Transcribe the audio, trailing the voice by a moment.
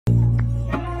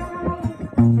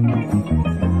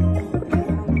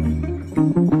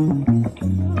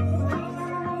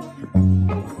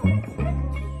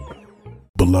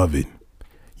Beloved,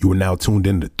 you are now tuned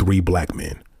in to Three Black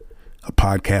Men, a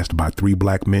podcast by three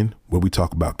black men where we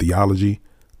talk about theology,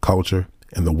 culture,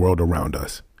 and the world around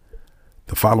us.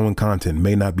 The following content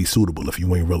may not be suitable if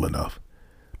you ain't real enough.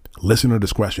 Listener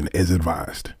discretion is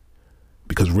advised,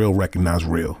 because real recognize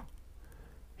real.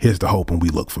 Here's the hope when we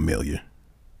look familiar.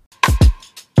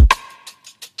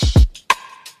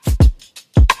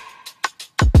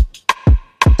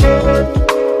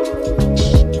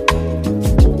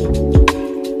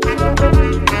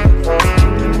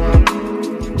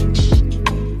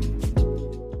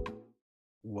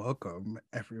 Welcome,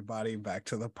 everybody, back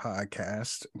to the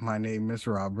podcast. My name is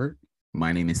Robert.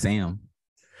 My name is Sam.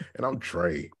 And I'm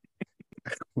Trey.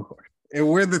 And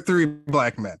we're the Three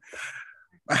Black Men.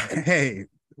 Hey,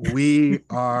 we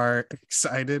are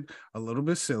excited, a little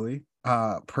bit silly,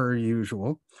 per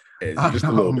usual. Just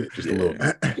a little bit.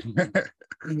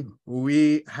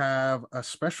 We have a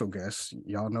special guest.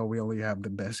 Y'all know we only have the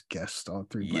best guests on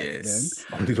Three Black Men.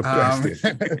 Only the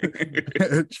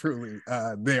best. Truly,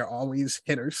 they're always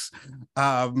hitters.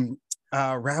 Rabbi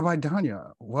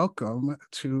Danya, welcome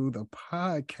to the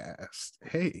podcast.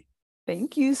 Hey.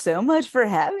 Thank you so much for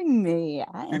having me.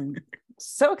 I am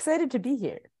so excited to be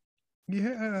here.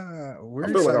 Yeah, we're I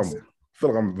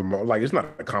feel like I'm the most, like, it's not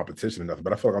a competition or nothing,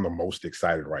 but I feel like I'm the most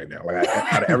excited right now. Like,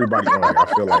 out of everybody on it, I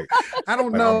feel like I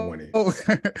don't know. I'm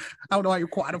I don't know how you're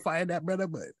quantifying that, brother,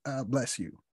 but bless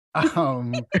you.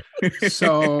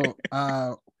 So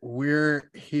we're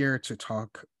here to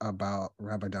talk about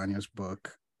Rabbi Danya's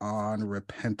book on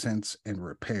repentance and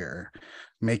repair,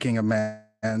 making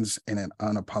amends in an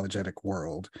unapologetic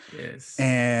world. Yes.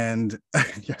 And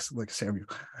yes, look, Samuel.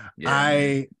 Yeah.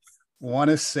 I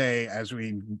want to say, as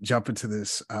we jump into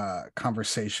this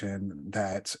conversation,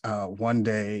 that one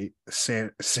day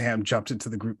Sam jumped into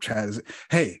the group chat.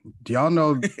 Hey, do y'all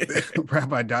know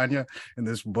Rabbi Danya in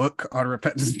this book on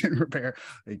repentance and repair?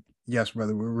 Like, yes,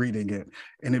 brother, we're reading it.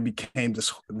 And it became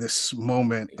this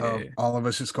moment of all of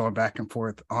us just going back and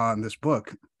forth on this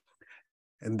book.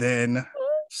 And then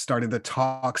started the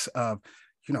talks of,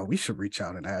 we should reach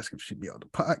out and ask if she'd be on the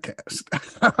podcast.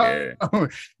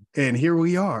 And here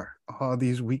we are, all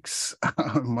these weeks,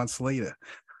 months later.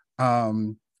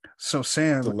 So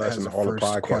Sam, the lesson has all the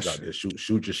podcasts question. out there.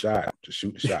 Shoot your shot. Just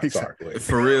shoot your shot. Exactly. Sorry.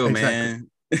 For real, Exactly. man.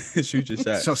 Shoot your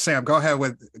shot. So Sam, go ahead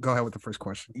with the first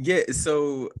question. Yeah.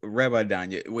 So Rabbi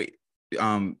Danya, wait.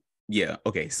 Yeah.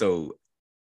 Okay. So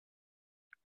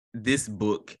this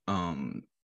book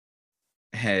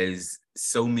has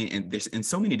so many, and there's in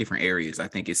so many different areas. I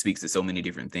think it speaks to so many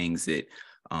different things that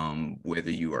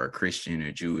whether you are a Christian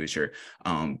or Jewish or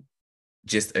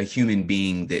just a human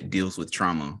being that deals with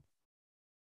trauma,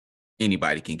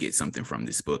 anybody can get something from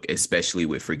this book, especially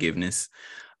with forgiveness.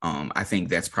 I think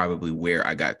that's probably where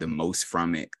I got the most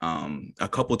from it. A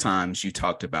couple times you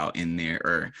talked about in there,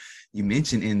 or you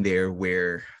mentioned in there,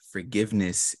 where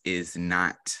forgiveness is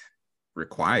not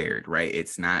required, right?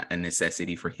 It's not a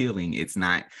necessity for healing. It's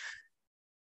not,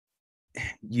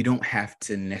 you don't have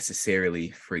to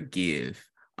necessarily forgive.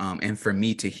 And for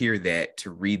me to hear that,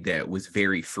 to read that, was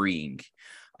very freeing.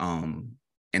 And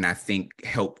I think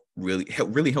really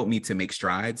helped me to make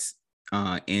strides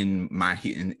in my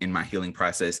healing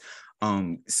process.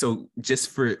 So just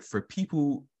for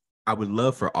people, I would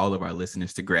love for all of our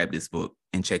listeners to grab this book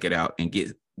and check it out and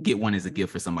get one as a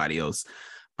gift for somebody else.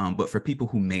 But for people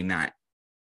who may not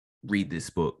read this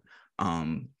book,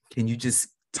 can you just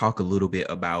talk a little bit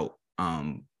about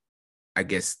I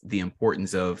guess the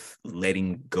importance of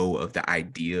letting go of the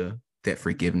idea that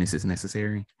forgiveness is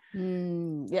necessary?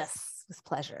 Yes, with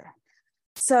pleasure.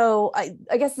 So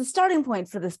I guess the starting point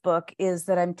for this book is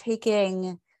that I'm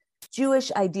taking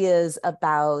Jewish ideas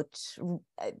about,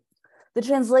 the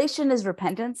translation is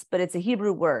repentance, but it's a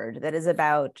Hebrew word that is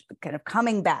about kind of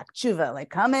coming back, tshuva, like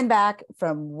coming back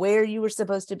from where you were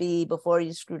supposed to be before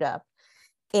you screwed up.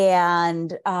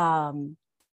 And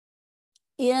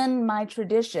in my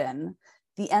tradition,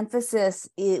 the emphasis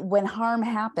when harm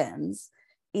happens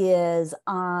is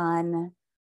on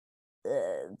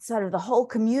sort of the whole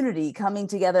community coming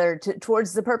together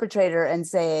towards the perpetrator and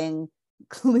saying,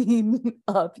 clean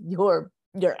up your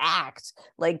act,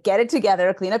 like get it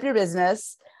together, clean up your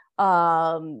business.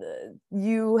 The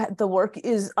work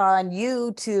is on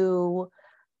you to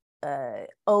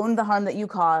own the harm that you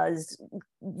caused,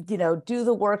 do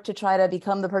the work to try to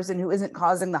become the person who isn't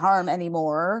causing the harm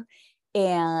anymore,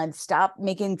 and stop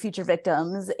making future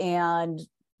victims, and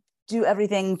do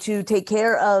everything to take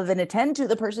care of and attend to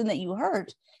the person that you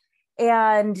hurt.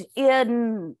 And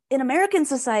in American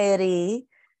society,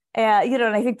 And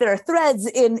I think there are threads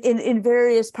in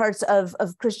various parts of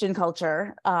Christian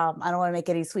culture. I don't want to make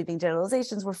any sweeping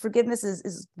generalizations where forgiveness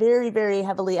is very, very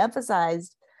heavily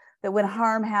emphasized, that when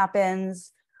harm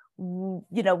happens,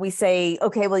 we say,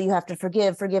 okay, well, you have to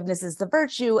forgive. Forgiveness is the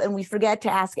virtue. And we forget to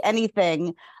ask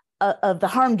anything of the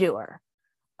harm doer.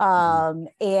 And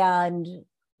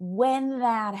when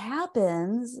that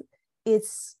happens,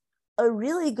 it's a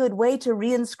really good way to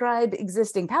reinscribe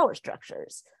existing power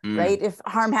structures, right? If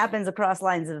harm happens across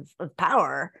lines of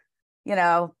power,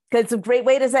 because it's a great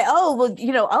way to say, oh,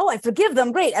 well, I forgive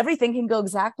them. Great. Everything can go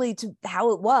exactly to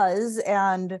how it was.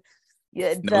 And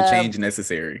no change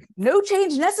necessary. No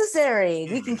change necessary.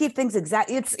 We can keep things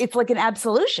exact. It's like an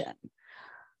absolution.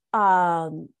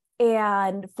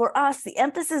 And for us, the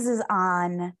emphasis is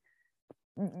on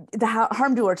the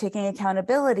harm doer taking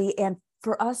accountability. And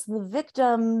for us, the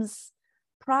victim's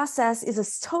process is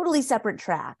a totally separate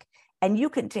track. And you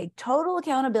can take total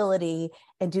accountability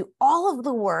and do all of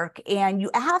the work. And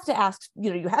you have to ask,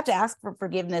 for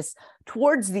forgiveness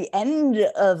towards the end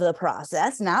of the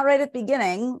process, not right at the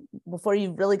beginning before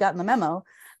you've really gotten the memo,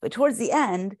 but towards the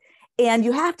end. And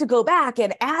you have to go back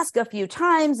and ask a few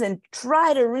times and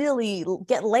try to really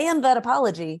land that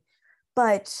apology.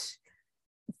 But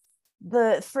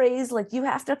the phrase, like, you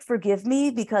have to forgive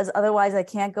me because otherwise I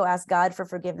can't go ask God for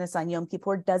forgiveness on Yom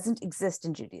Kippur, doesn't exist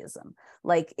in Judaism.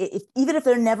 Like, even if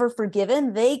they're never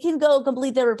forgiven, they can go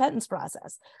complete their repentance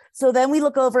process. So then we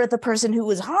look over at the person who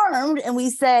was harmed and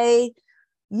we say,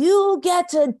 you get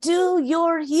to do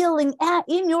your healing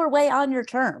in your way, on your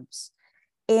terms.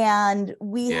 And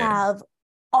we have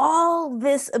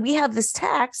this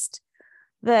text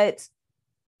that,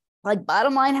 like,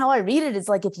 bottom line, how I read it is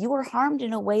like, if you were harmed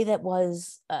in a way that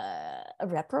was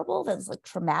irreparable, that's like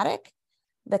traumatic,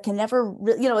 that can never,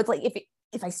 it's like,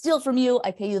 if I steal from you,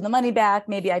 I pay you the money back,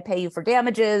 maybe I pay you for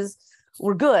damages,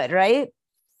 we're good, right?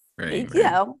 Right.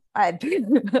 I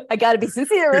got to be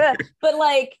sincere, but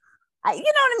like, you know what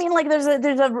I mean? Like, there's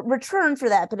a return for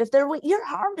that. But if you're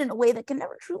harmed in a way that can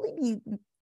never truly be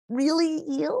really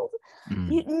healed,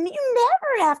 you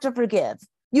never have to forgive.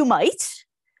 You might.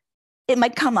 It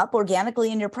might come up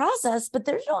organically in your process, but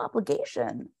there's no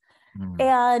obligation.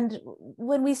 And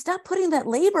when we stop putting that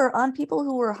labor on people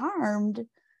who were harmed,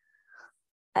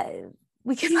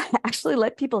 we can actually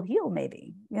let people heal,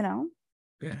 maybe,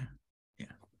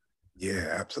 Yeah,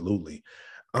 absolutely.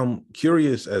 I'm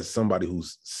curious, as somebody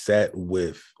who's sat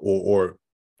with or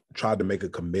tried to make a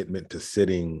commitment to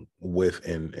sitting with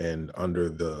and under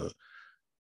the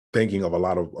thinking of a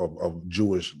lot of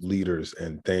Jewish leaders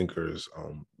and thinkers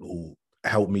who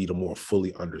helped me to more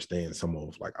fully understand some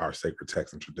of like our sacred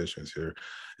texts and traditions here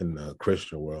in the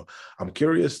Christian world. I'm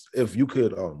curious if you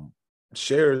could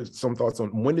share some thoughts on,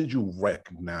 when did you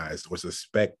recognize or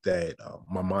suspect that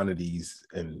Maimonides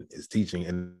and his teaching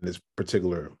in this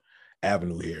particular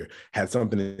avenue here had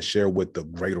something to share with the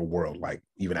greater world, like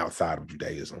even outside of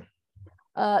Judaism?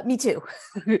 Me too.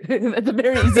 That's a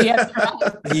very easy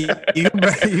answer. You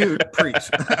preach.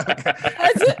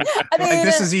 Okay. I mean, like,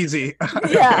 this is easy.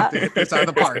 Yeah, it's out of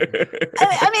the park.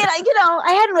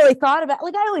 I hadn't really thought about,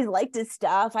 like, I always liked his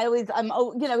stuff.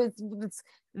 It's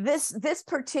this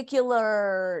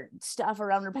particular stuff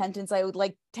around repentance, I would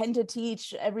tend to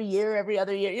teach every year, every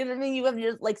other year. You know what I mean? You have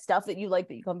your stuff that you like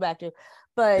that you come back to.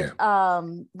 But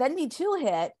then Me Too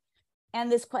hit. And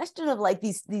this question of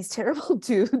these terrible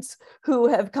dudes who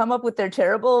have come up with their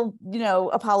terrible,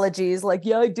 apologies, like,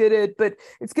 yeah, I did it, but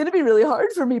it's going to be really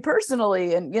hard for me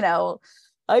personally. And,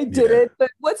 I did it,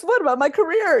 but what about my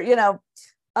career?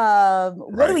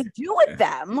 What do we do with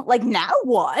them? Like, now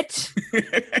what?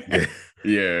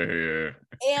 Yeah.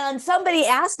 And somebody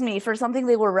asked me for something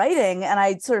they were writing, and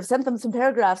I sort of sent them some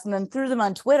paragraphs and then threw them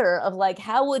on Twitter of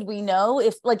how would we know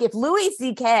if Louis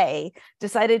C.K.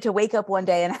 decided to wake up one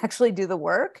day and actually do the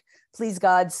work, please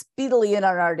God, speedily in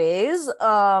our days,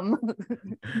 not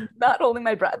holding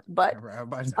my breath, but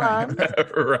right.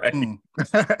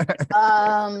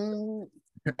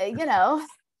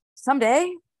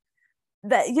 Someday,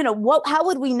 that how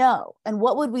would we know, and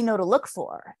what would we know to look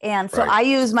for? And so I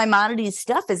use Maimonides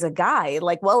stuff as a guide,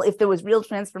 if there was real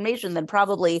transformation, then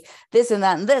probably this and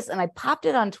that and this. And I popped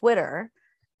it on Twitter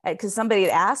because somebody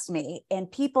had asked me,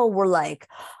 and people were like,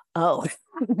 oh.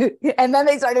 And then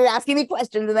they started asking me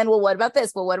questions, and then, well, what about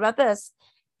this? Well, what about this?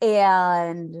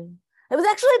 And it was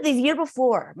actually the year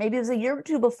before, maybe it was a year or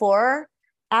two before,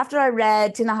 after I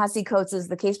read Ta-Nehisi Coates'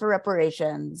 The Case for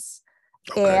Reparations.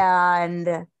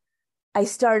 And I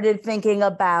started thinking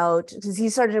about, because he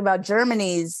started about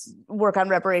Germany's work on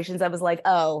reparations. I was like,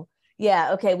 oh,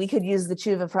 yeah, okay, we could use the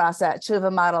tshuva process, tshuva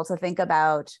model to think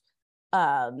about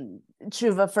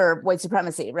tshuva for white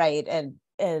supremacy, right? And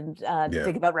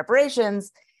think about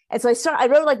reparations. And so I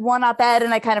wrote like one op-ed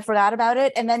and I kind of forgot about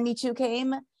it. And then Me Too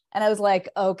came and I was like,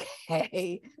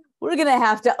 okay, we're going to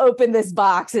have to open this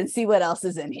box and see what else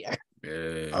is in here.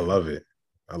 I love it.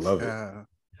 I love it.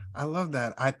 I love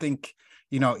that. I think,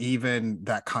 you know, even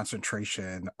that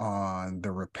concentration on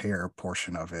the repair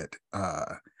portion of it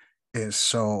is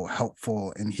so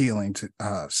helpful and healing to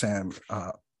Sam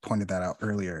pointed that out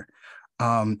earlier.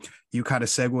 You kind of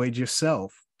segued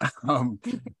yourself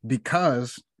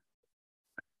because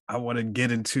I want to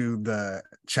get into the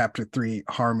chapter 3,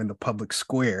 harm in the public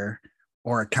square,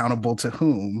 or accountable to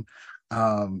whom.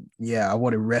 I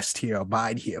want to rest here,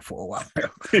 abide here for a while.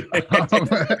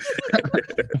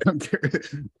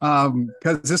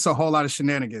 Because there's a whole lot of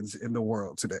shenanigans in the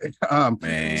world today.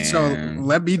 So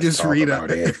let me just read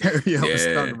let's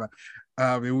talk about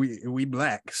we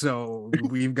Black, so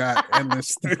we've got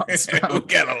endless thoughts. We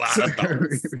got a lot of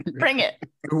thoughts. Bring it.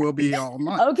 We'll be all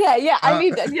night. Okay, yeah, I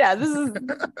need that. Yeah, this is.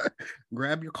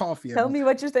 Grab your coffee. Tell me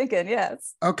what you're thinking.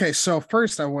 Yes. Okay, so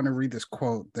first I want to read this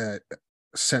quote that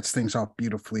sets things off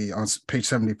beautifully on page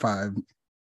 75.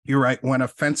 You're right. When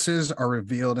offenses are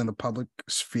revealed in the public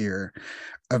sphere,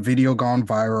 a video gone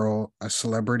viral, a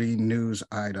celebrity news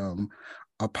item,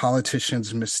 a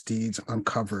politician's misdeeds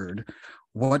uncovered,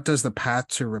 what does the path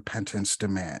to repentance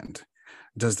demand?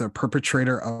 Does the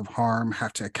perpetrator of harm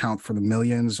have to account for the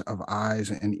millions of eyes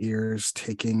and ears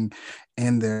taking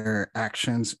in their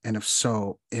actions? And if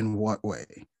so, in what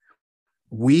way?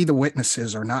 We, the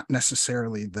witnesses, are not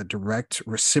necessarily the direct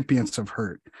recipients of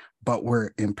hurt, but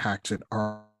we're impacted.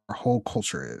 Our whole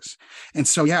culture is. And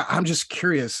so, yeah, I'm just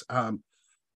curious. Talk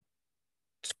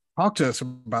to us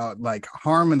about like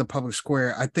harm in the public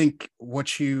square. I think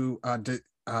what you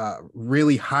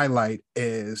really highlight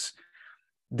is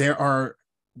there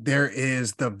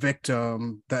is the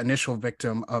victim, the initial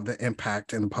victim of the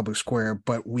impact in the public square,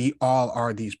 but we all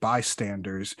are these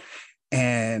bystanders.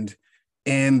 And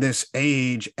in this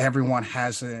age, everyone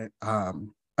has an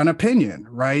opinion,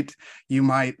 right?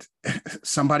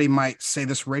 Somebody might say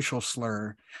this racial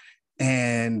slur,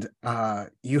 and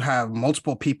you have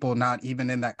multiple people not even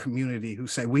in that community who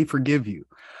say, we forgive you.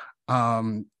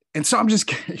 And so I'm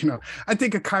just, I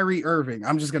think of Kyrie Irving.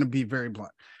 I'm just going to be very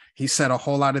blunt. He said a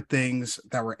whole lot of things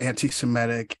that were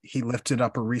anti-Semitic. He lifted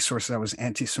up a resource that was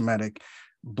anti-Semitic.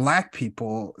 Black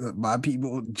people, my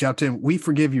people jumped in. We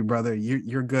forgive you, brother.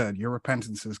 You're good. Your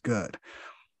repentance is good.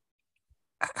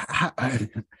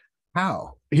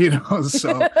 How?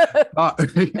 So,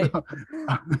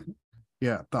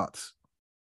 yeah, thoughts.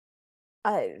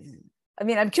 I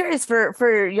mean, I'm curious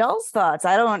for y'all's thoughts.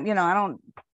 I want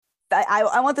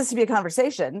this to be a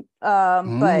conversation. But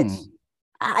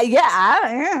come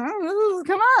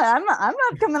on, I'm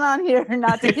not coming on here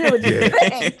not to hear what you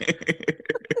think.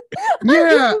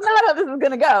 Yeah, not how this is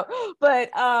gonna go.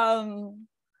 But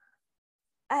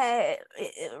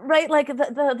right, like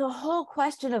the whole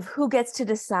question of who gets to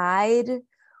decide.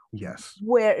 Yes.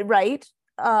 Where, right?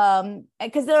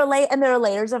 Because there are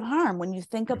layers of harm when you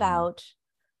think about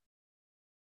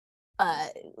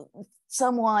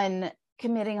someone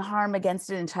committing harm against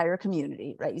an entire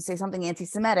community, right? You say something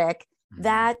anti-Semitic,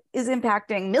 that is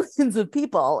impacting millions of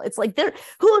people. It's like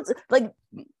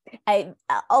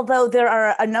although there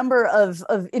are a number of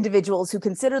individuals who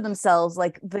consider themselves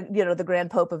like the Grand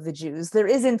Pope of the Jews, there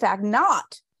is in fact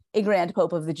not a Grand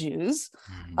Pope of the Jews.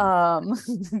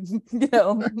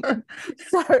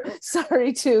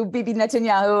 Sorry to Bibi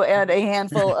Netanyahu and a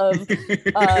handful of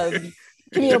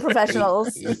communal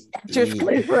professionals, Jewish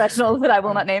community professionals that I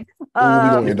will not name. We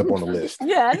don't end up on the list.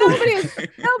 Yeah, nobody's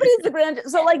the grand.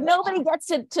 So like nobody gets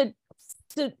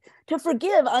to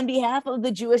forgive on behalf of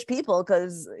the Jewish people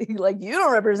because like you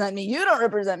don't represent me,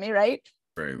 right?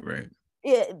 Right.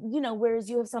 Whereas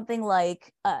you have something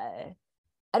like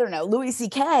I don't know, Louis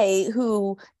C.K.,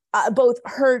 who both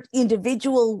hurt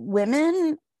individual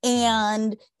women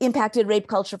and impacted rape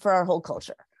culture for our whole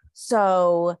culture.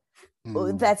 So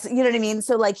that's, you know what I mean?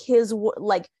 So like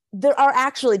there are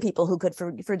actually people who could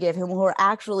forgive him, who are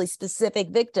actually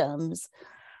specific victims,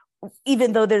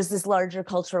 even though there's this larger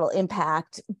cultural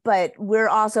impact, but we're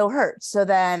also hurt. So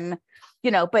then,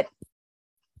 but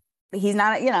he's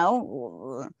not,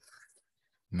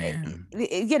 man,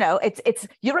 it's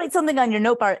you write something on your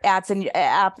notes app and you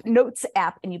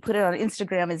put it on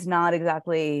Instagram is not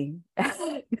exactly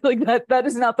like that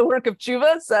is not the work of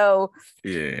tshuva. So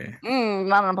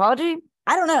not an apology.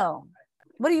 I don't know.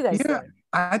 What do you guys think?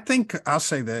 I think I'll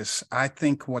say this. I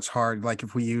think what's hard, like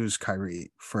if we use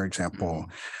Kyrie, for example,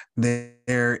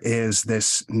 there is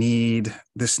this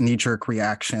knee-jerk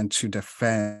reaction to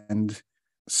defend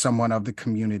someone of the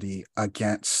community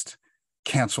against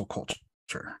cancel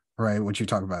culture, right? What you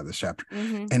talk about in this chapter.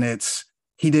 And it's,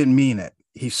 he didn't mean it.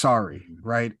 He's sorry,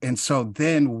 right? And so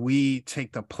then we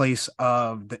take the place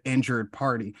of the injured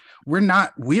party. We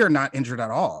are not injured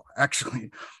at all,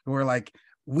 actually. We're like,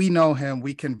 we know him,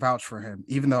 we can vouch for him,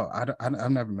 even though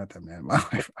I've never met that man in my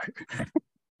life.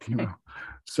 You know,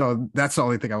 so that's the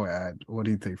only thing I would add. What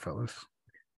do you think, fellas?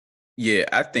 Yeah,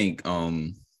 I think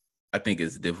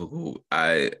it's difficult.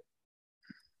 I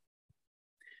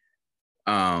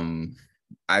don't.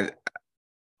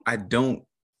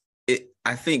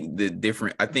 I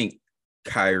think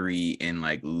Kyrie and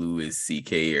like Louis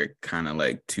CK are kind of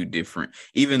like two different,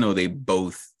 even though they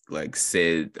both like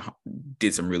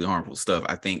did some really harmful stuff.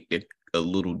 I think they're a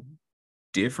little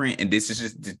different, and this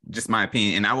is just my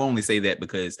opinion. And I will only say that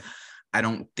because I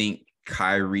don't think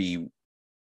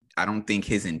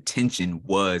his intention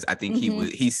was. I think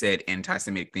he said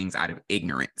anti-Semitic things out of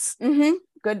ignorance.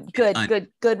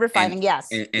 Good refining.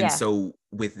 And so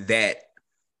with that,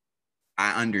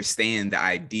 I understand the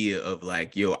idea of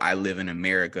like, yo, I live in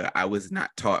America. I was not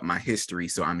taught my history,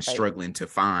 so I'm struggling to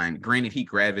find. Granted, he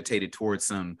gravitated towards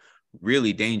some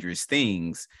really dangerous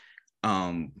things,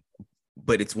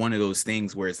 but it's one of those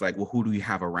things where it's like, well, who do you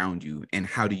have around you, and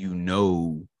how do you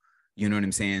know? You know what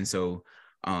I'm saying? So,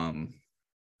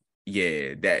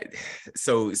 yeah, that.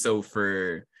 So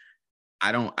for,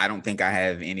 I don't think I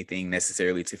have anything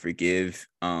necessarily to forgive.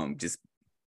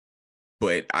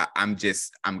 But I'm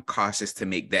cautious to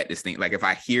make that distinct. Like if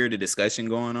I hear the discussion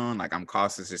going on, like I'm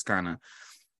cautious, just kind of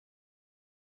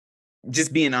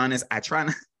just being honest. I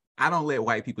don't let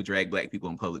white people drag black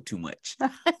people in public too much.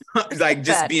 Like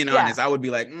just being honest, I would be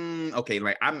like, okay,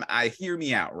 like I hear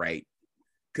me out, right?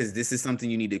 Because this is something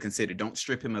you need to consider. Don't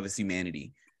strip him of his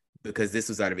humanity because this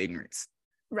was out of ignorance,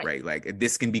 right? Like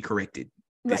this can be corrected.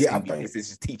 This is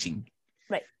just teaching.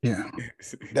 Right. Yeah.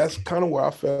 That's kind of where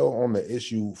I fell on the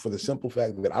issue, for the simple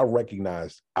fact that I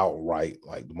recognized outright,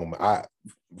 like the moment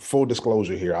full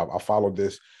disclosure here, I followed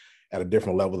this at a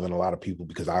different level than a lot of people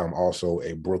because I am also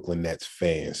a Brooklyn Nets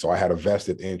fan. So I had a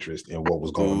vested interest in what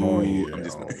was going on here.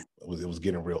 It was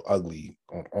getting real ugly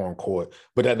on court,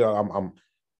 but that I'm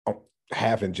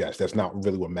half in jest. That's not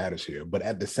really what matters here. But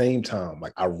at the same time,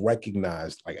 like I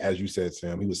recognized, like as you said,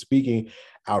 Sam, he was speaking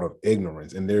out of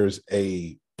ignorance, and there's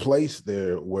a place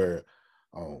there where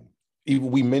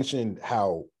even we mentioned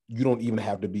how you don't even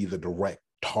have to be the direct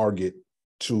target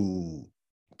to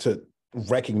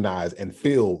recognize and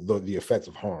feel the effects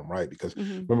of harm, right? Because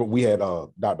remember we had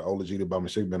Dr. Olajide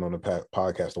Bamashigben on the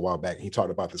podcast a while back, and he talked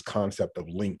about this concept of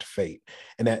linked fate,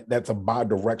 and that's a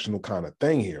bi-directional kind of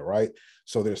thing here, right?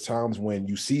 So there's times when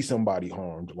you see somebody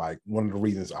harmed. Like one of the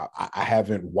reasons I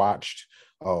haven't watched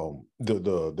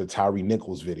the Tyree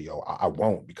Nichols video, I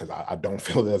won't, because I don't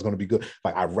feel that's going to be good.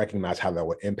 Like I recognize how that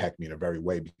would impact me in a very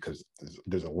way, because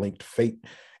there's a linked fate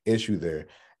issue there.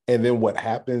 And then what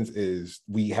happens is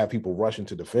we have people rushing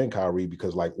to defend Kyrie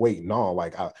because like, wait, no,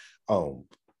 like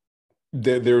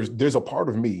there's a part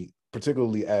of me,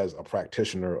 particularly as a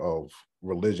practitioner of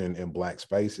religion in Black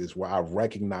spaces, where I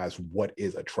recognize what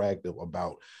is attractive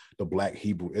about the Black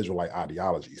Hebrew Israelite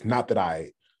ideologies. Not that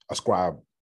I ascribe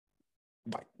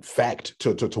like fact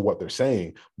to what they're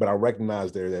saying, but I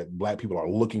recognize there that Black people are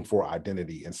looking for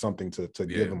identity and something to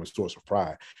give them a source of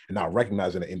pride. And I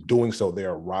recognize that in doing so,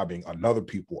 they're robbing another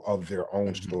people of their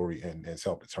own story and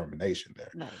self-determination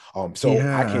there. Nice.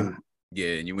 I can.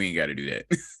 Yeah, and we ain't got to do that.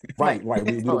 Right.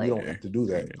 We don't have to do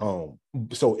that.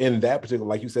 So in that particular,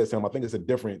 like you said, Sam, I think it's a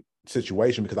different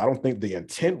situation because I don't think the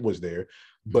intent was there,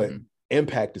 but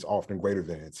impact is often greater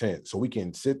than intent. So we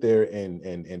can sit there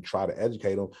and try to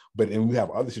educate them, but then we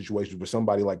have other situations where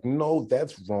somebody like, no,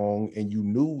 that's wrong, and you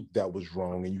knew that was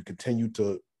wrong, and you continue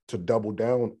to double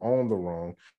down on the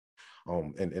wrong.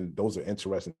 And those are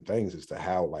interesting things as to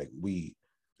how like we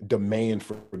demand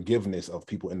forgiveness of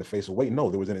people in the face of, wait,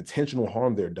 no, there was an intentional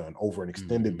harm there done over an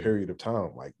extended period of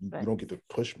time. Like you don't get to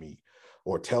push me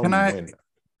or tell me when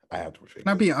I have to forgive. Can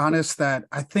I be honest that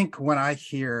I think when I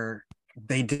hear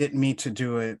they didn't mean to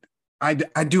do it, I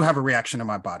do have a reaction in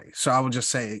my body. So I will just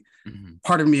say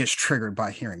part of me is triggered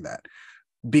by hearing that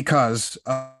because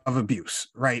of abuse,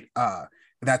 right?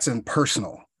 That's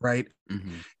impersonal, right?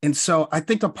 And so I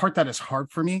think the part that is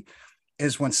hard for me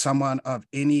is when someone of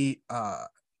any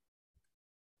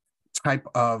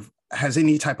has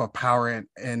any type of power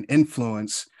and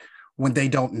influence, when they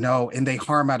don't know and they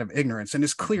harm out of ignorance, and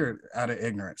it's clear out of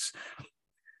ignorance.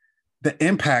 The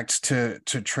impact to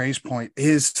Trey's point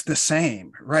is the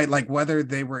same, right? Like whether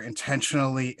they were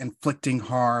intentionally inflicting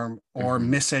harm or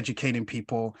miseducating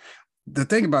people. The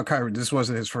thing about Kyrie, this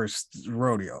wasn't his first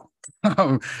rodeo,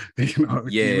 He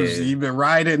been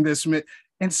riding this,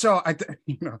 and so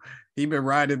he been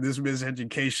riding this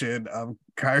miseducation of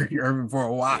Kyrie Irving for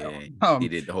a while. He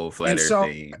did the whole flat earth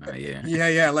thing.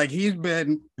 Like he's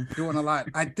been doing a lot.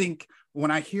 I think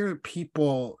when I hear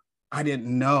people I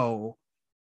didn't know,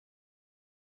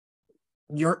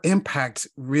 your impact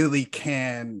really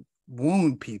can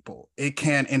wound people. It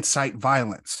can incite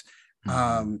violence.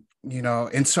 And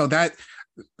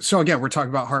so again, we're talking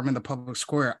about Harm in the Public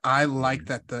Square. I like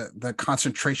that the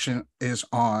concentration is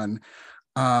on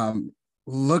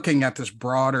looking at this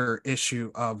broader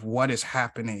issue of what is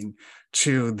happening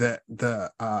to the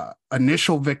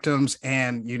initial victims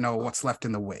and what's left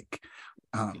in the wake.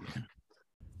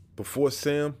 Before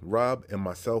Sam, Rob, and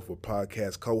myself were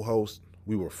podcast co-hosts,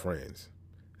 we were friends.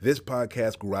 This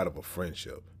podcast grew out of a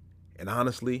friendship. And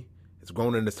honestly, it's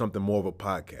grown into something more of a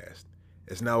podcast.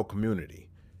 It's now a community.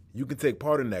 You can take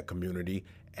part in that community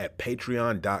at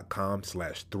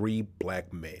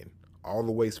patreon.com/3blackmen, all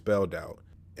the way spelled out.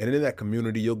 And in that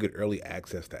community, you'll get early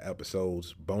access to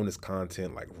episodes, bonus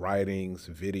content like writings,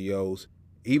 videos,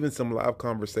 even some live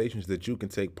conversations that you can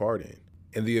take part in.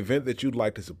 In the event that you'd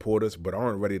like to support us but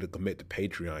aren't ready to commit to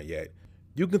Patreon yet,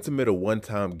 you can submit a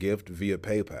one-time gift via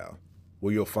PayPal,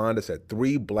 where you'll find us at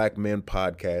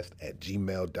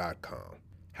 3blackmenpodcast@gmail.com.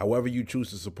 However you choose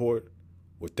to support,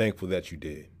 we're thankful that you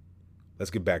did.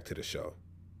 Let's get back to the show.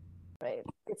 Right.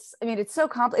 It's so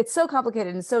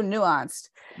complicated and so nuanced,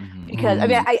 because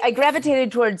I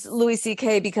gravitated towards Louis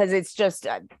C.K. because it's just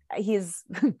he's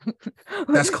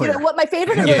that's clear. What my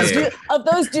favorite of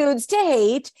those dudes to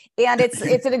hate, and it's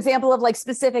an example of like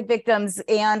specific victims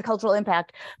and cultural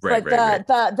impact. But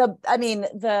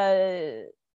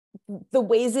the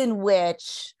ways in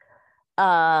which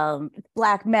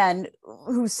Black men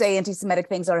who say anti-Semitic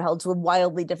things are held to a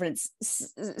wildly different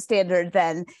standard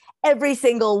than every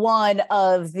single one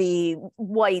of the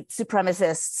white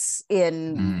supremacists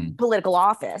in political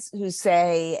office who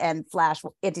say and flash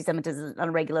anti-Semitism on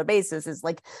a regular basis is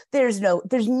like there's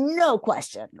no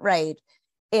question, right?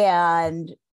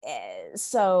 And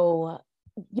so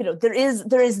there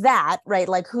is that, right?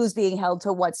 Like who's being held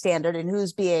to what standard and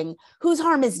whose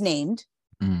harm is named.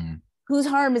 Whose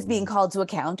harm is being called to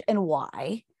account and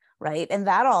why, right? And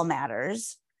that all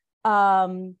matters.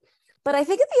 But I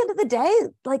think at the end of the day,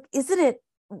 like, isn't it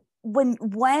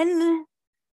when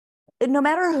no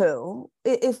matter who,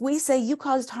 if we say you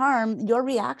caused harm, your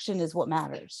reaction is what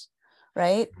matters,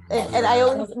 right? And I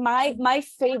always one of my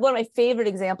favorite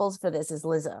examples for this is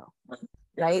Lizzo,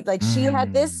 right? Like she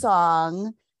had this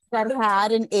song that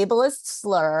had an ableist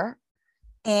slur.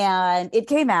 And it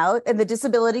came out and the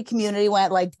disability community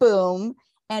went like boom.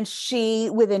 And she,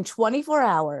 within 24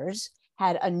 hours,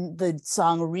 had the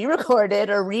song re-recorded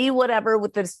or whatever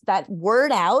with that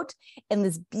word out. And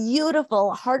this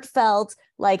beautiful, heartfelt,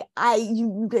 like, I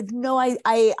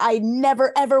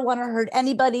never, ever want to hurt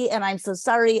anybody. And I'm so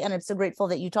sorry. And I'm so grateful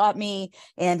that you taught me.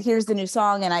 And here's the new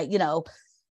song. And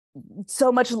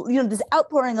so much, this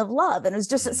outpouring of love. And it was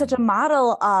just such a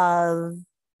model of,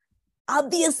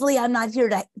 obviously, I'm not here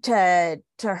to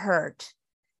hurt.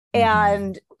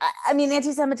 And I mean,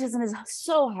 anti-Semitism is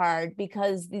so hard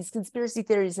because these conspiracy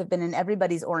theories have been in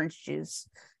everybody's orange juice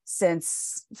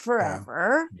since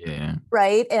forever. Yeah.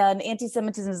 Right. And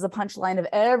anti-Semitism is the punchline of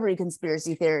every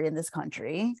conspiracy theory in this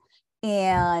country.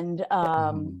 And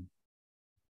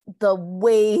the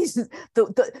ways,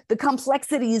 the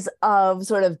complexities of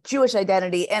sort of Jewish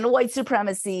identity and white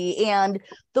supremacy, and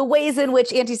the ways in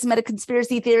which anti-Semitic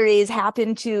conspiracy theories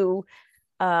happen to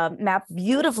map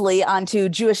beautifully onto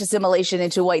Jewish assimilation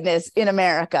into whiteness in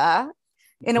America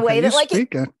in a way that, like,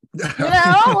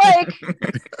 like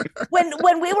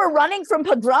when we were running from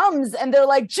pogroms and they're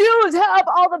like, Jews have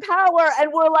all the power,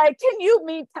 and we're like, can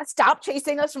you stop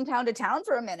chasing us from town to town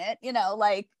for a minute?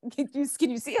 Like, can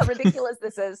you see how ridiculous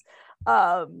this is?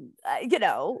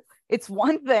 It's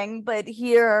one thing, but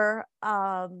here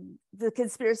the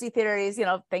conspiracy theories,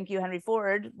 thank you, Henry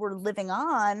Ford, we're living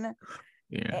on.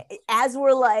 Yeah. As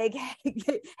we're like,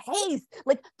 hey,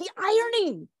 like the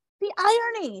irony,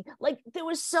 like there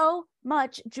was so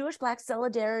much Jewish Black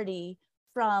solidarity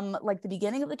from like the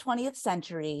beginning of the 20th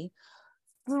century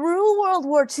through World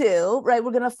War II, right?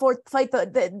 We're going to fight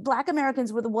the Black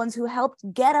Americans were the ones who helped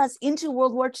get us into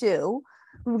World War II.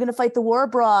 We were going to fight the war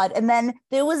abroad. And then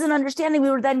there was an understanding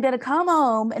we were then going to come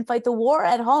home and fight the war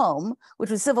at home, which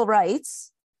was civil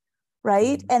rights,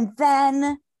 right? And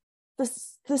then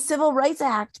the Civil Rights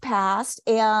Act passed,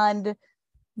 and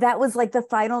that was like the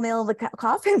final nail in the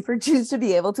coffin for Jews to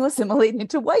be able to assimilate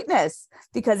into whiteness,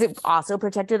 because it also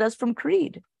protected us from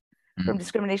creed, from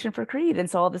discrimination for creed. And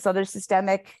so all this other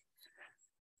systemic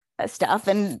stuff,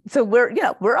 and so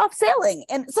we're off sailing,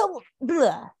 and so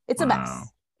it's a mess.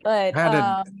 But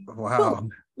wow,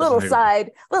 little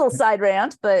side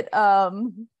rant, but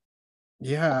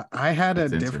yeah, I had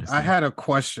That's a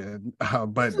question,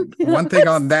 but one thing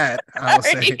on that, I'll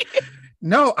say,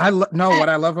 no, what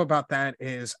I love about that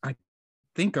is I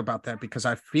think about that because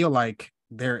I feel like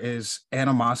there is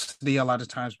animosity a lot of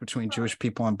times between Jewish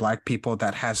people and Black people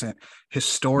that hasn't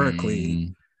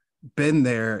historically been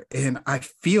there. And I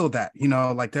feel that,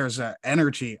 like there's an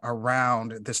energy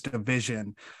around this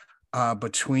division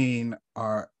between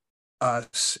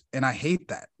us. And I hate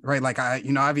that, right? Like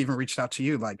I've even reached out to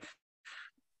you like,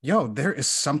 yo, there is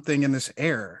something in this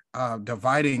air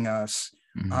dividing us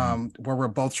where we're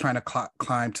both trying to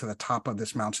climb to the top of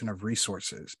this mountain of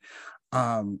resources.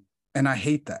 And I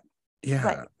hate that. Yeah.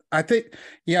 Right. I think,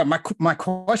 my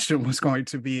question was going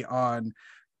to be on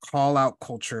call out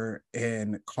culture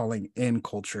and calling in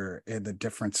culture and the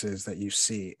differences that you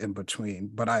see in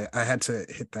between. But I had to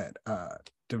hit that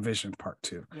division part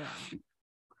too.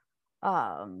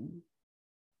 Yeah.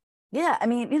 I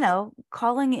mean,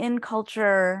 calling in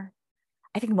culture,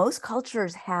 I think most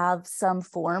cultures have some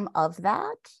form of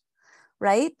that,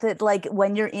 right? That like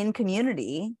when you're in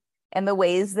community and the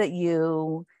ways that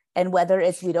and whether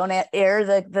it's we don't air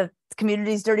the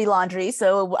community's dirty laundry,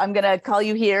 so I'm going to call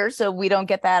you here so we don't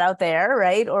get that out there,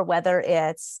 right? Or whether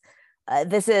it's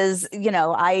this is,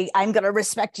 I'm going to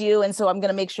respect you, and so I'm going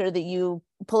to make sure that you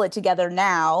pull it together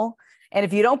now. And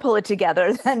if you don't pull it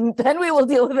together, then we will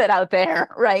deal with it out there,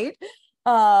 right?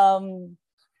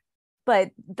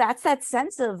 But that's that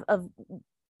sense of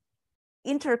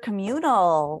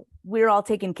intercommunal, we're all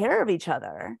taking care of each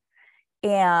other.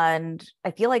 And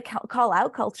I feel like call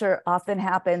out culture often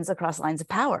happens across lines of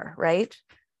power, right?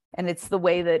 And it's the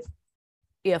way that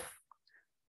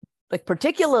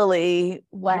particularly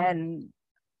when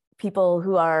people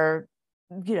who are,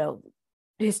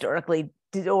 historically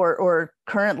or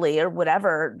currently or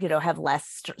whatever, have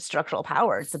less structural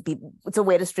power. It's a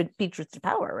way to speak truth to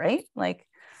power, right? Like,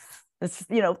 it's,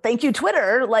 thank you,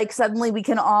 Twitter. Like suddenly we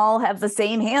can all have the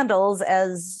same handles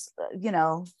as,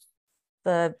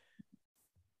 the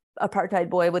apartheid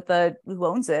boy with who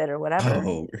owns it or whatever.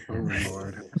 Oh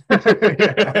Lord. I think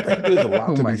there's a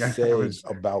lot to be said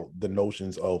about the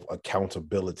notions of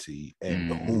accountability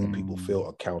and who people feel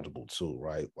accountable to,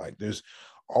 right? Like there's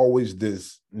always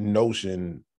this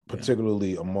notion,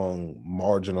 particularly among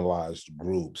marginalized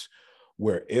groups,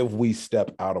 where if we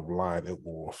step out of line, it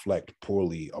will reflect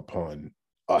poorly upon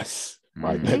us,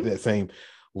 right? That same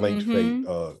linked fate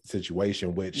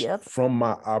situation, which from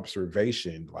my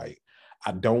observation, like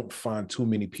I don't find too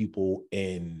many people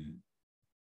in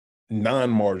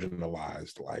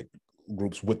non-marginalized like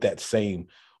groups with that same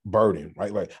burden,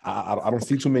 right? Like I don't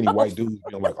see too many white dudes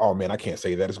being like, oh man, I can't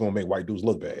say that, it's gonna make white dudes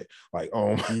look bad. Like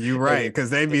you're right, because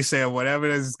they be saying whatever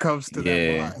comes to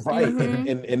that line. Right.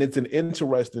 And it's an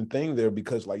interesting thing there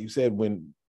because like you said,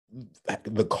 when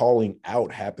the calling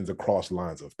out happens across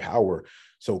lines of power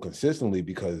so consistently,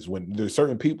 because when there's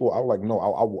certain people I'm like, no,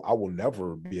 I will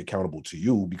never be accountable to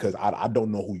you because I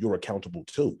don't know who you're accountable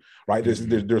to, right?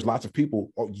 There's lots of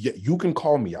people, you can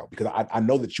call me out because I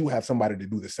know that you have somebody to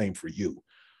do the same for you,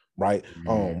 right?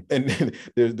 And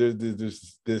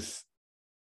there's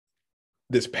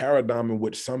this paradigm in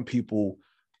which some people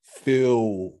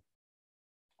feel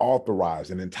authorized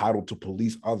and entitled to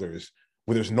police others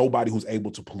where there's nobody who's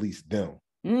able to police them.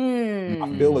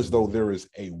 I feel as though there is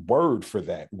a word for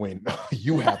that when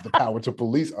you have the power to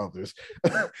police others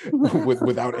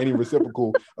without any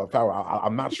reciprocal power.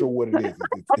 I'm not sure what it is.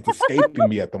 It's escaping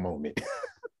me at the moment.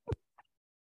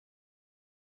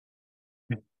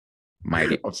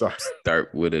 Might I'm sorry.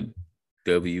 Start with a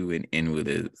W and end with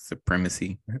a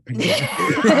supremacy.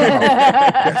 that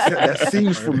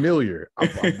seems familiar. We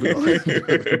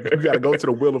got to go to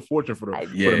the Wheel of Fortune for the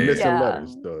missing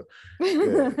letters.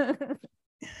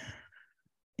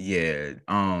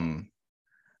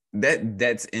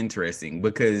 That's interesting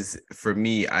because for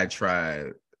me, I try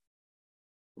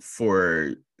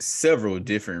for several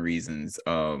different reasons.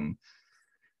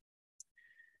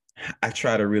 I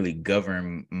try to really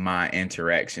govern my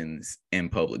interactions in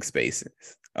public spaces.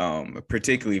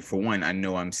 Particularly for one, I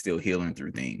know I'm still healing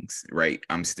through things, right?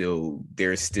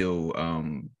 There's still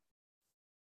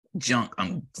junk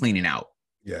I'm cleaning out.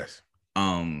 Yes.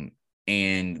 And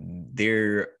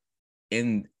there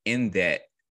in that,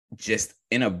 just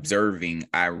in observing,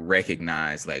 I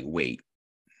recognize like, wait,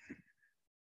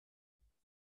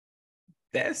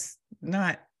 that's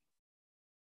not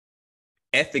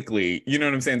ethically, you know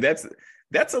what I'm saying? That's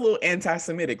a little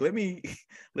anti-Semitic.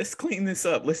 Let's clean this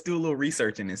up. Let's do a little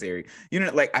research in this area.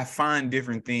 Like I find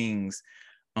different things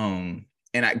And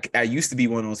I used to be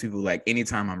one of those people, like,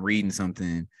 anytime I'm reading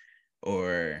something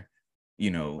or,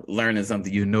 learning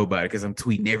something, about it, because I'm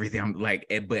tweeting everything. I'm like,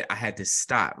 but I had to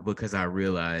stop because I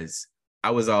realized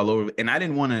I was all over, and I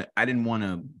didn't want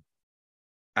to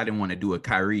do a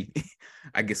Kyrie.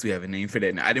 I guess we have a name for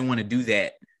that now. I didn't want to do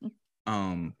that.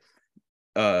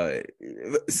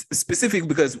 Specifically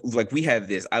because, like, we have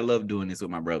this. I love doing this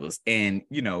with my brothers, and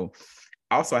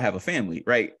also I have a family,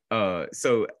 right?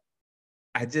 So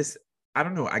I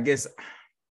don't know. I guess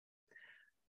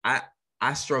I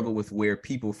struggle with where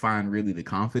people find really the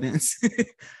confidence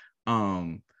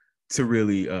to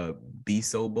really be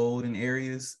so bold in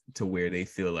areas to where they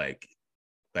feel like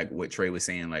what Trey was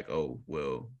saying, like, oh,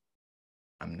 well,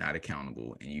 I'm not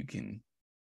accountable, and you can,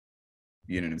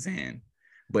 you know what I'm saying?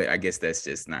 But I guess that's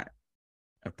just not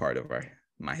a part of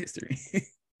my history.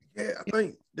 Yeah, I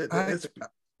think that's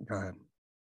go ahead.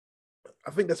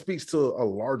 I think that speaks to a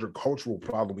larger cultural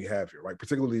problem we have here, right?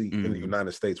 Particularly in the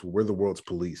United States, where we're the world's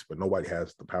police, but nobody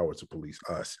has the power to police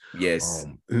us. Yes.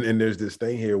 And there's this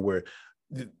thing here where,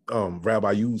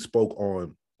 Rabbi, you spoke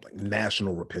on like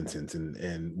national repentance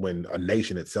and when a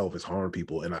nation itself has harmed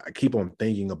people. And I keep on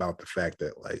thinking about the fact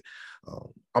that, like,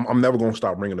 I'm never going to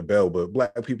stop ringing the bell, but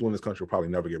Black people in this country will probably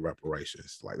never get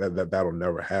reparations. Like that'll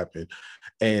never happen.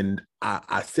 And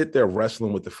I sit there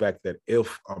wrestling with the fact that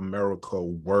if America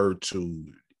were to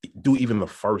do even the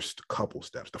first couple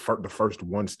steps, the first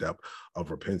one step of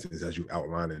repentance, as you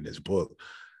outlined in this book,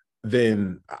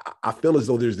 then I feel as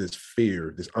though there's this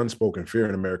fear, this unspoken fear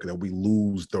in America that we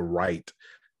lose the right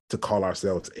to call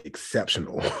ourselves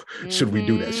exceptional. Should we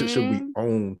do that? Should we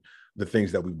own the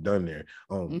things that we've done there?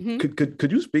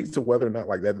 Could you speak to whether or not,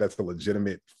 like, that's a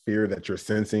legitimate fear that you're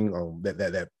sensing,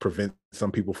 that prevents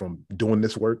some people from doing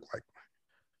this work, like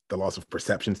the loss of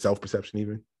perception, self-perception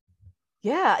even?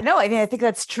 Yeah, no, I mean, I think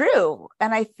that's true.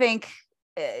 And I think,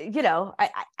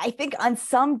 I think on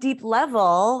some deep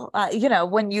level,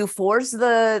 when you force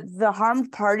the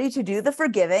harmed party to do the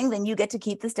forgiving, then you get to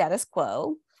keep the status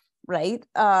quo. Right.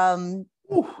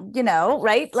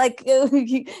 Right. Like,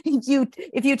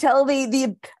 if you tell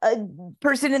the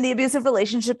person in the abusive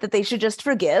relationship that they should just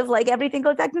forgive, like, everything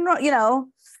goes back to normal,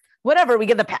 whatever. We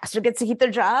get, the pastor gets to keep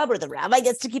their job, or the rabbi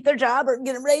gets to keep their job, or,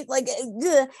 right. Like,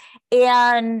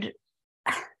 and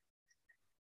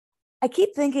I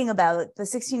keep thinking about the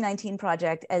 1619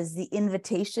 Project as the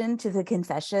invitation to the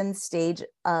confession stage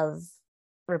of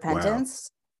repentance.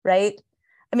 Wow. Right.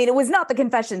 I mean, it was not the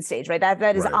confession stage, right?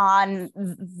 That is on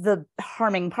the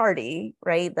harming party,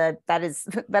 right? That is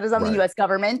on the U.S.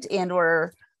 government and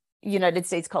or United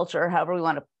States culture,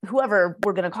 whoever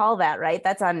we're going to call that, right?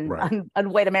 That's on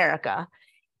white America.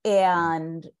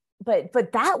 And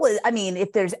but that was, I mean,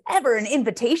 if there's ever an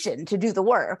invitation to do the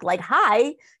work, like,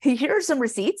 hi, here are some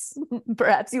receipts.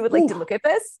 Perhaps you would like to look at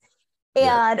this.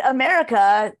 And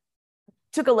America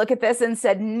took a look at this and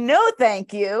said, no,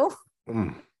 thank you.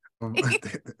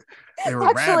 They were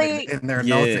actually rabid in there.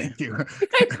 No, thank you.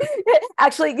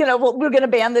 Actually, we're going to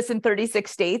ban this in 36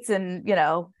 states and,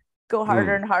 go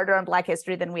harder and harder on Black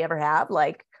history than we ever have.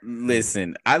 Like,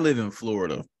 listen, I live in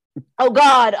Florida. Oh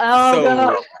God.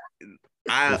 God.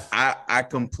 I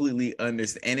completely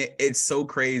understand. And it's so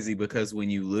crazy because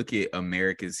when you look at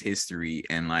America's history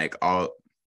and, like, all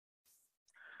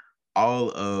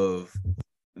of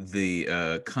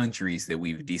the countries that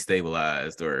we've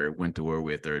destabilized or went to war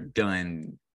with or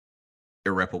done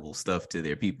irreparable stuff to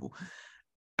their people,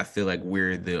 I feel like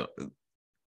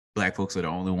Black folks are the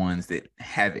only ones that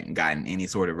haven't gotten any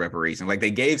sort of reparation. Like,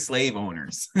 they gave slave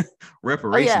owners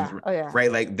reparations, right?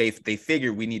 Like, they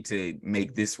figured we need to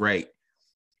make this right,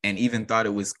 and even thought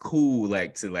it was cool,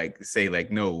 like, to, like, say,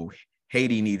 like, no,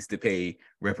 Haiti needs to pay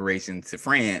reparations to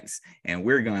France, and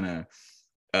we're gonna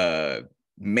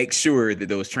make sure that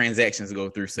those transactions go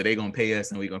through, so they're gonna pay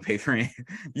us and we're gonna pay France.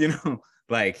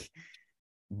 Like,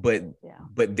 but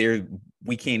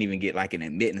we can't even get, like, an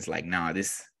admittance, like, nah,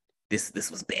 this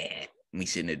was bad, we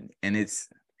shouldn't have. And it's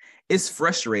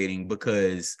frustrating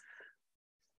because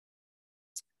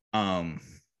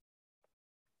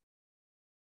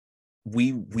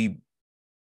we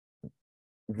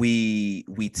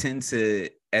tend to,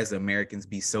 as Americans,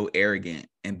 be so arrogant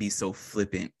and be so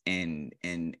flippant and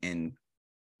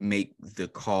make the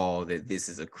call that this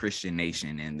is a Christian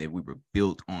nation and that we were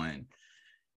built on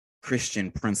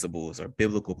Christian principles or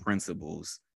biblical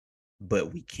principles,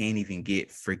 but we can't even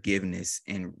get forgiveness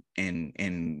and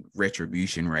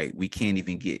retribution right. We can't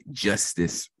even get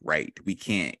justice right. We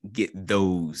can't get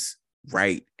those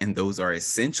right, and those are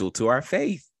essential to our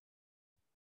faith.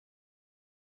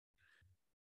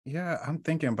 Yeah, I'm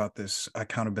thinking about this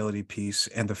accountability piece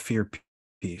and the fear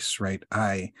piece, right?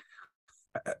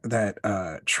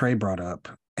 Trey brought up,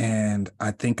 and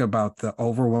I think about the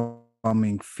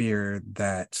overwhelming fear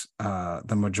that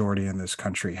the majority in this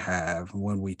country have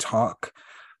when we talk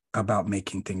about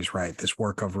making things right, this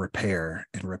work of repair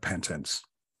and repentance,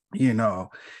 you know,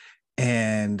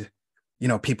 and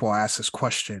people ask this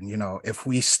question, if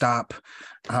we stop,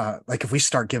 if we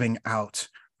start giving out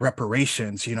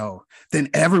reparations, then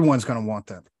everyone's going to want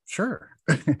them. Sure.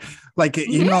 And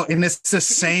it's the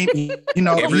same,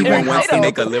 everyone wants to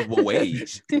make a livable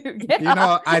wage.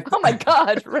 Yeah. Oh my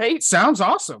God, right? Sounds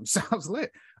awesome. Sounds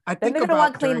lit. I think they're going to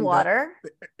want clean water.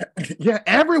 Yeah,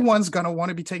 everyone's going to want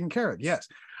to be taken care of. Yes.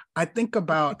 I think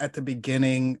about at the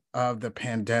beginning of the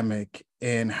pandemic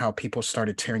and how people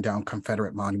started tearing down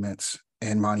Confederate monuments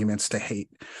and monuments to hate.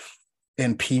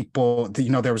 And people,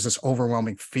 there was this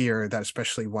overwhelming fear that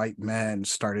especially white men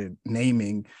started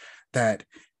naming that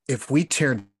if we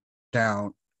tear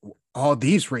down all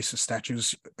these racist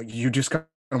statues, you just going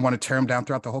to want to tear them down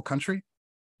throughout the whole country?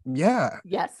 Yeah.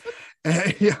 Yes.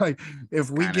 If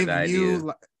we give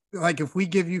you, if we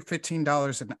give you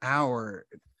 $15 an hour,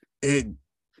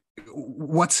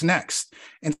 what's next?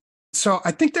 And so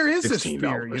I think there is this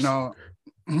fear,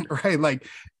 right? Like,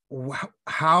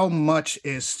 how much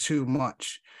is too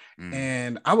much?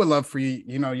 And I would love for you,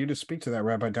 you to speak to that,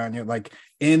 Rabbi Danya, like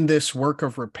in this work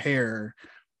of repair,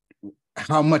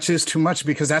 how much is too much?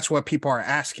 Because that's what people are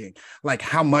asking. Like,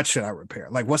 how much should I repair?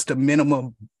 Like, what's the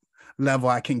minimum level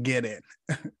I can get in?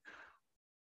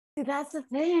 That's the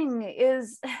thing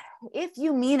is, if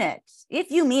you mean it,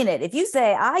 if you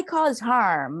say I caused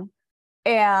harm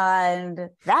and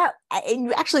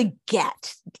you actually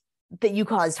get that you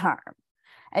caused harm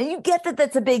and you get that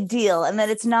that's a big deal and that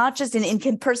it's not just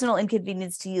an personal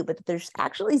inconvenience to you, but that there's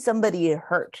actually somebody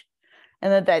hurt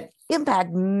and that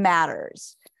impact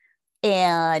matters.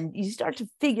 And you start to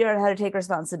figure out how to take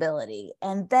responsibility.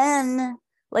 And then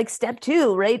like step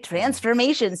 2, right?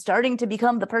 Transformation, starting to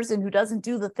become the person who doesn't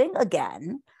do the thing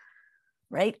again,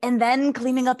 right? And then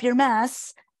cleaning up your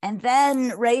mess. And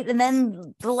then, right? And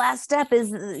then the last step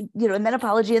is, and then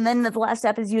apology. And then the last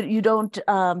step is you don't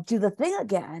do the thing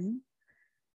again.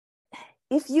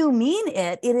 If you mean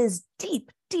it, it is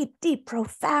deep, deep, deep,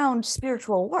 profound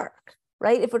spiritual work,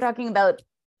 right? If we're talking about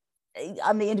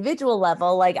on the individual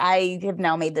level, like I have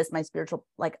now made this my spiritual,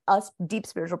 like a deep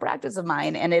spiritual practice of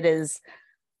mine. And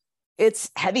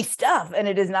it's heavy stuff and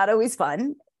it is not always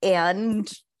fun.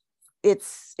 And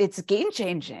it's game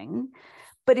changing.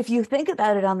 But if you think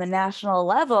about it on the national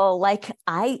level, like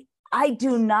I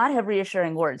do not have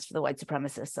reassuring words for the white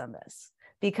supremacists on this,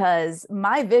 because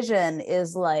my vision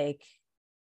is like,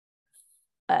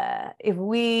 if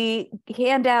we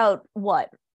hand out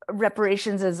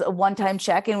reparations as a one-time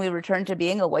check and we return to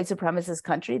being a white supremacist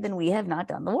country, then we have not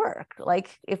done the work.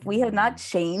 Like if we have not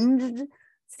changed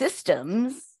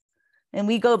systems and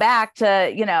we go back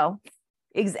to,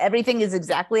 everything is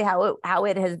exactly how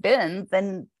it has been,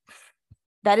 then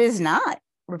that is not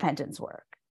repentance work,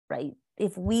 right?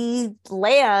 If we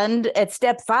land at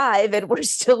step 5 and we're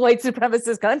still white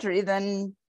supremacist country,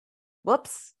 then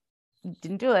whoops,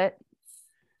 didn't do it.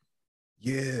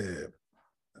 Yeah.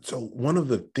 So one of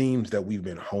the themes that we've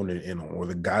been honing in on, or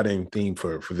the guiding theme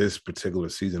for this particular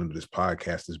season of this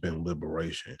podcast, has been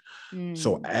liberation.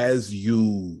 So as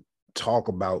you talk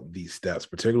about these steps,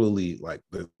 particularly like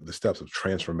the steps of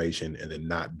transformation and then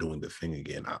not doing the thing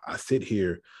again, I sit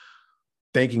here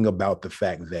thinking about the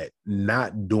fact that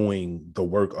not doing the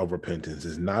work of repentance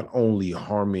is not only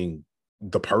harming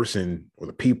the person or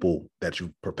the people that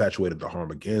you perpetuated the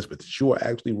harm against, but that you are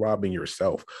actually robbing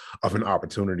yourself of an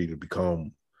opportunity to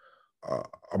become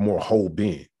a more whole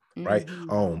being, right?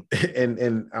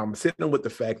 And I'm sitting with the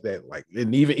fact that, like,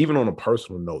 and even on a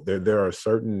personal note, there are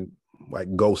certain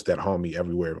like ghosts that haunt me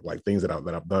everywhere, like things that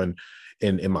I've done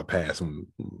in my past.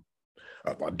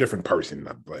 A different person,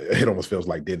 it almost feels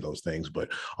like did those things,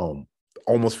 but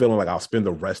almost feeling like I'll spend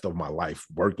the rest of my life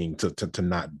working to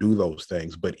not do those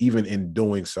things. But even in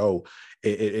doing so,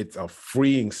 it's a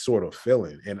freeing sort of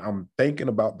feeling. And I'm thinking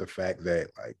about the fact that,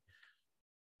 like,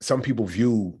 some people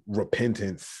view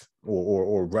repentance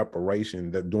or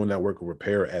reparation, that doing that work of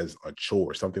repair, as a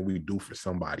chore, something we do for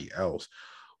somebody else.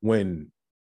 When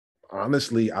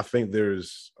honestly, I think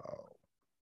there's,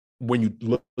 when you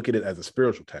look at it as a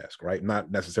spiritual task, right?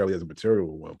 Not necessarily as a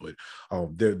material one, but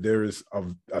there is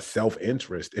a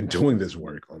self-interest in doing this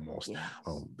work almost. Yes.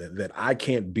 That I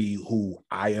can't be who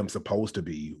I am supposed to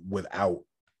be without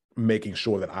making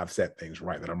sure that I've set things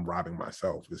right, that I'm robbing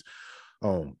myself.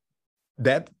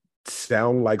 That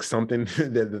sound like something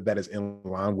that is in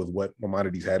line with what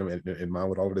Maimonides had in mind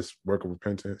with all of this work of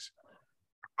repentance?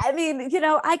 I mean,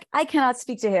 I cannot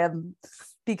speak to him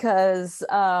because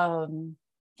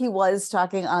he was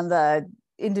talking on the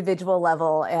individual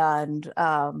level, and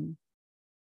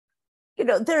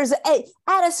there's at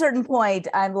a certain point,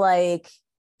 I'm like,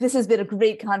 this has been a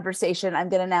great conversation. I'm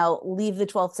going to now leave the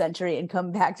 12th century and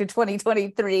come back to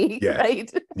 2023,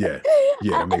 right? Yeah,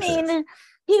 that makes sense.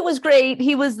 He was great.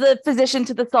 He was the physician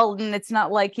to the Sultan. It's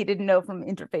not like he didn't know from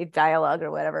interfaith dialogue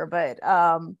or whatever, but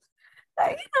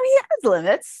he has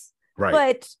limits. Right.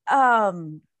 But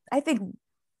I think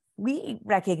we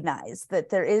recognize that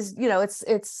there is,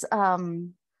 it's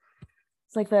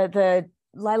like the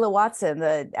Lila Watson,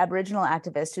 the Aboriginal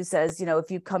activist, who says,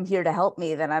 if you come here to help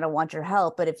me, then I don't want your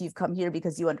help. But if you've come here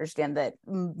because you understand that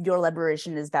your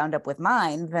liberation is bound up with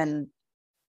mine, then,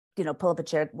 pull up a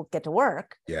chair, we'll get to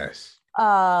work. Yes.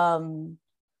 I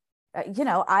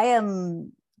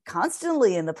am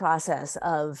constantly in the process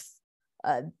of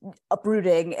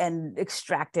uprooting and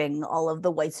extracting all of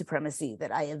the white supremacy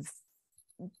that I have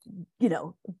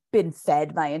been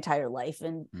fed my entire life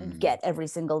and get every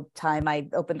single time I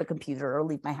open the computer or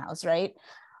leave my house, right?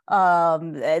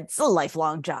 It's a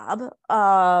lifelong job.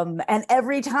 And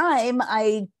every time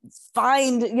I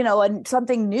find,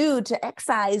 something new to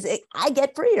excise, I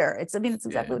get freer. It's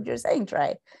exactly what you're saying,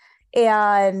 Trey.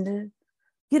 And,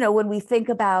 when we think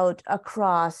about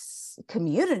across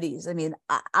communities,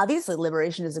 obviously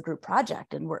liberation is a group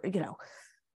project, and we're,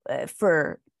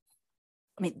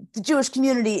 the Jewish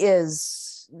community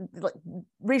is like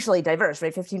racially diverse,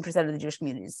 right? 15% of the Jewish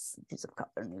community is of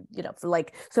color,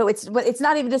 so it's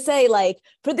not even to say like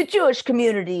for the Jewish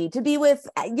community to be with,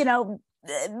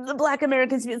 the Black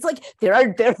Americans. It's like there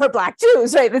are Black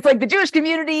Jews, right? It's like the Jewish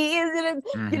community is,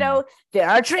 there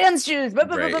are trans Jews, but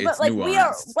like we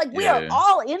are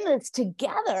all in this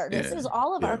together. This is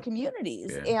all of our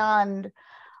communities, and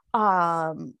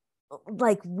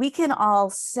like we can all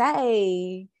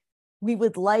say we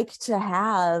would like to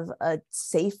have a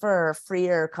safer,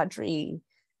 freer country,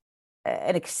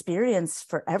 an experience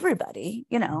for everybody,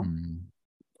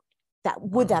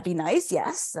 would that be nice?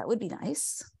 Yes, that would be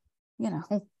nice.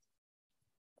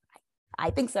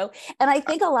 I think so. And I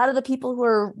think a lot of the people who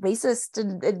are racist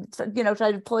and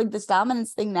try to pulling this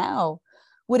dominance thing now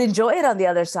would enjoy it on the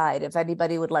other side if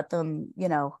anybody would let them,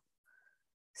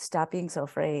 stop being so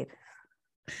afraid.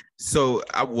 So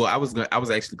I was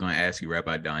actually going to ask you,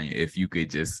 Rabbi Danya, if you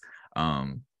could just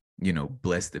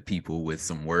bless the people with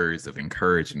some words of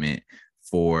encouragement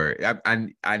for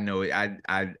I know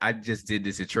I just did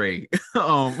this at Trey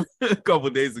a couple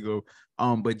of days ago,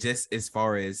 but just as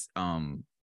far as on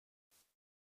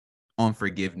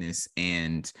forgiveness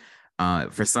and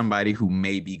for somebody who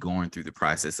may be going through the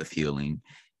process of healing,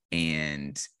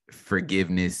 and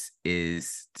forgiveness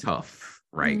is tough,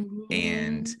 right?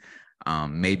 And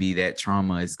maybe that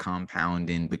trauma is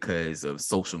compounding because of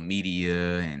social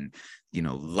media and,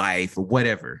 life or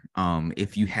whatever.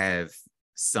 If you have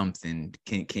something,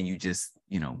 can you just,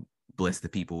 bless the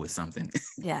people with something?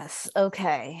 Yes.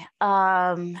 Okay.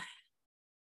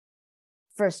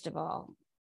 First of all,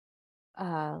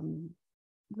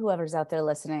 whoever's out there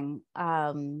listening,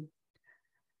 I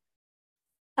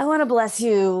want to bless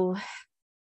you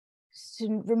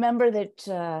to remember that,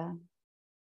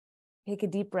 take a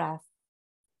deep breath,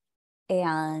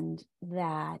 and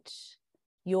that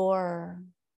your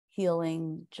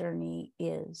healing journey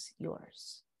is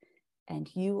yours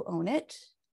and you own it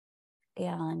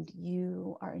and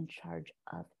you are in charge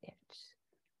of it.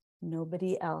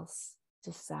 Nobody else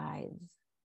decides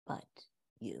but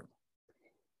you.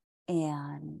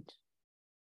 And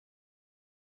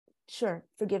sure,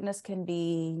 forgiveness can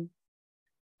be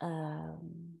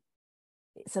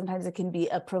sometimes it can be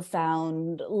a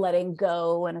profound letting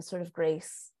go and a sort of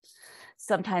grace.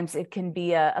 Sometimes it can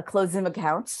be a closing of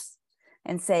accounts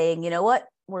and saying, you know what,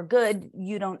 we're good.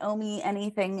 You don't owe me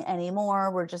anything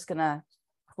anymore. We're just going to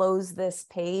close this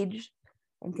page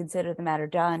and consider the matter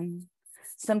done.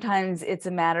 Sometimes it's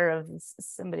a matter of,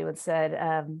 somebody once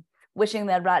said, wishing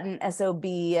that rotten SOB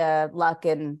luck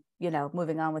and,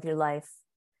 moving on with your life.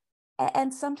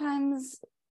 And sometimes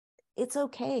it's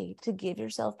okay to give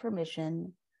yourself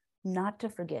permission not to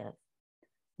forgive,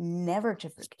 never to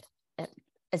forgive.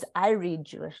 As I read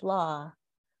Jewish law,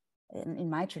 in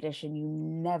my tradition, you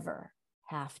never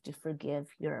have to forgive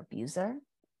your abuser.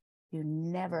 You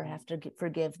never have to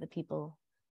forgive the people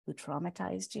who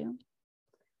traumatized you.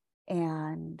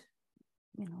 And,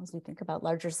 as we think about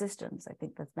larger systems, I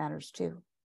think that matters too.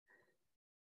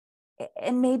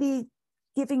 And maybe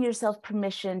giving yourself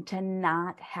permission to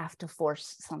not have to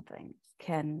force something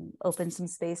can open some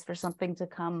space for something to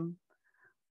come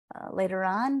later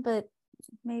on, but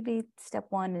maybe step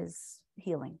one is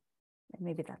healing, and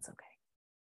maybe that's okay.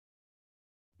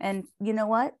 And you know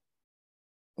what?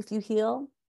 If you heal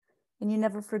and you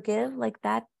never forgive, like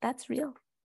that's real.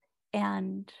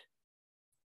 And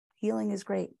healing is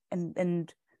great.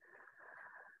 And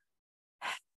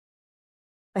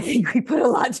I think we put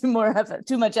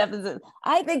too much emphasis.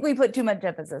 I think we put too much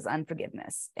emphasis on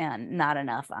forgiveness and not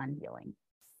enough on healing.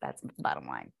 That's the bottom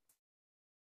line.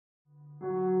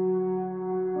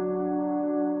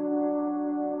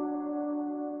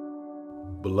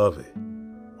 Beloved,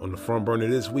 on the front burner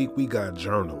this week, we got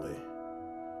journaling.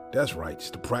 That's right,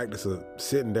 just the practice of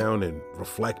sitting down and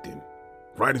reflecting,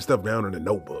 writing stuff down in a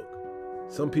notebook.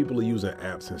 Some people are using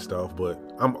apps and stuff, but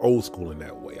I'm old school in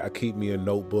that way. I keep me a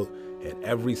notebook, and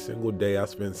every single day I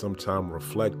spend some time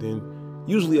reflecting,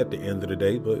 usually at the end of the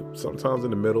day, but sometimes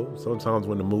in the middle, sometimes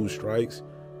when the mood strikes.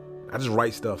 I just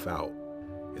write stuff out.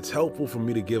 It's helpful for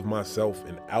me to give myself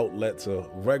an outlet to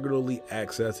regularly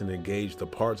access and engage the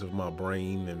parts of my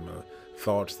brain and my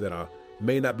thoughts that I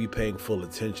may not be paying full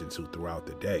attention to throughout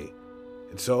the day.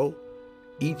 And so,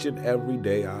 each and every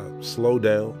day I slow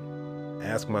down,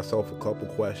 ask myself a couple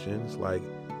questions like,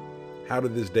 how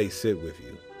did this day sit with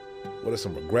you? What are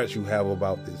some regrets you have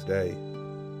about this day?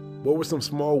 What were some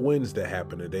small wins that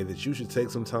happened today that you should take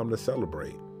some time to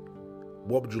celebrate?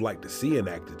 What would you like to see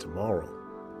enacted tomorrow?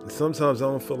 And sometimes I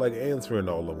don't feel like answering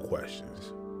all them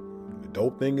questions. The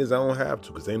dope thing is I don't have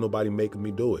to, because ain't nobody making me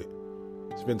do it.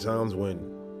 There's been times when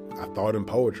I thought in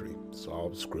poetry, so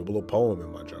I'll scribble a poem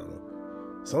in my journal.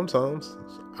 Sometimes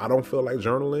I don't feel like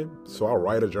journaling, so I'll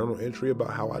write a journal entry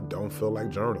about how I don't feel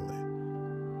like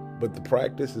journaling. But the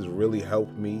practice has really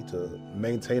helped me to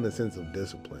maintain a sense of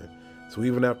discipline. So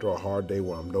even after a hard day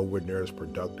where I'm nowhere near as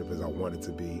productive as I wanted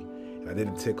to be, and I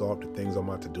didn't tick off the things on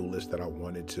my to-do list that I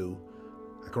wanted to,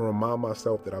 I can remind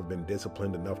myself that I've been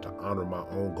disciplined enough to honor my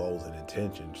own goals and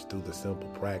intentions through the simple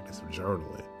practice of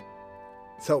journaling.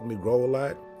 It's helped me grow a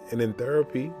lot, and in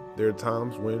therapy, there are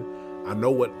times when I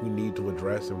know what we need to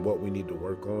address and what we need to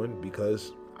work on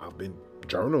because I've been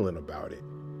journaling about it.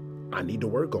 I need to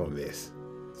work on this.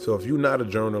 So if you're not a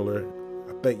journaler,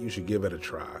 I think you should give it a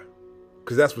try,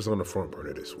 because that's what's on the front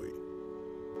burner this week.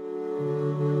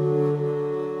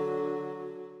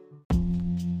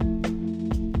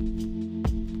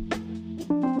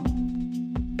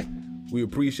 We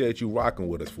appreciate you rocking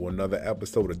with us for another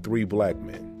episode of Three Black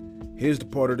Men. Here's the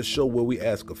part of the show where we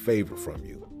ask a favor from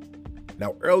you.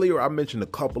 Now, earlier I mentioned a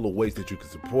couple of ways that you can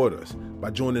support us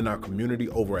by joining our community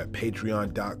over at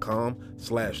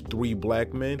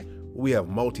patreon.com/3blackmen. We have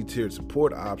multi-tiered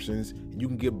support options and you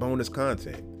can get bonus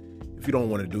content. If you don't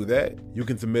want to do that, you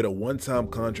can submit a one-time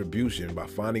contribution by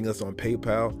finding us on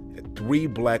PayPal at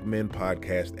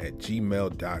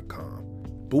 3blackmenpodcast@gmail.com.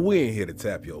 But we ain't here to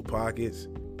tap your pockets.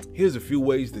 Here's a few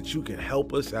ways that you can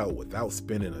help us out without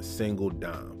spending a single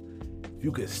dime. If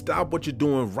you can stop what you're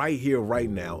doing right here, right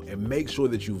now, and make sure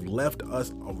that you've left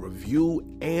us a review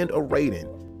and a rating.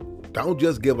 Don't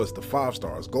just give us the 5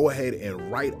 stars. Go ahead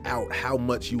and write out how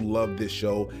much you love this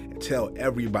show and tell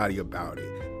everybody about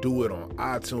it. Do it on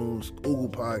iTunes, Google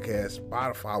Podcasts,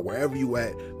 Spotify, wherever you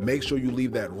at. Make sure you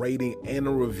leave that rating and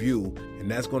a review, and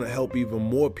that's going to help even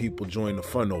more people join the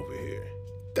fun over here.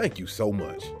 Thank you so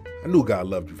much. I knew God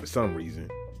loved you for some reason.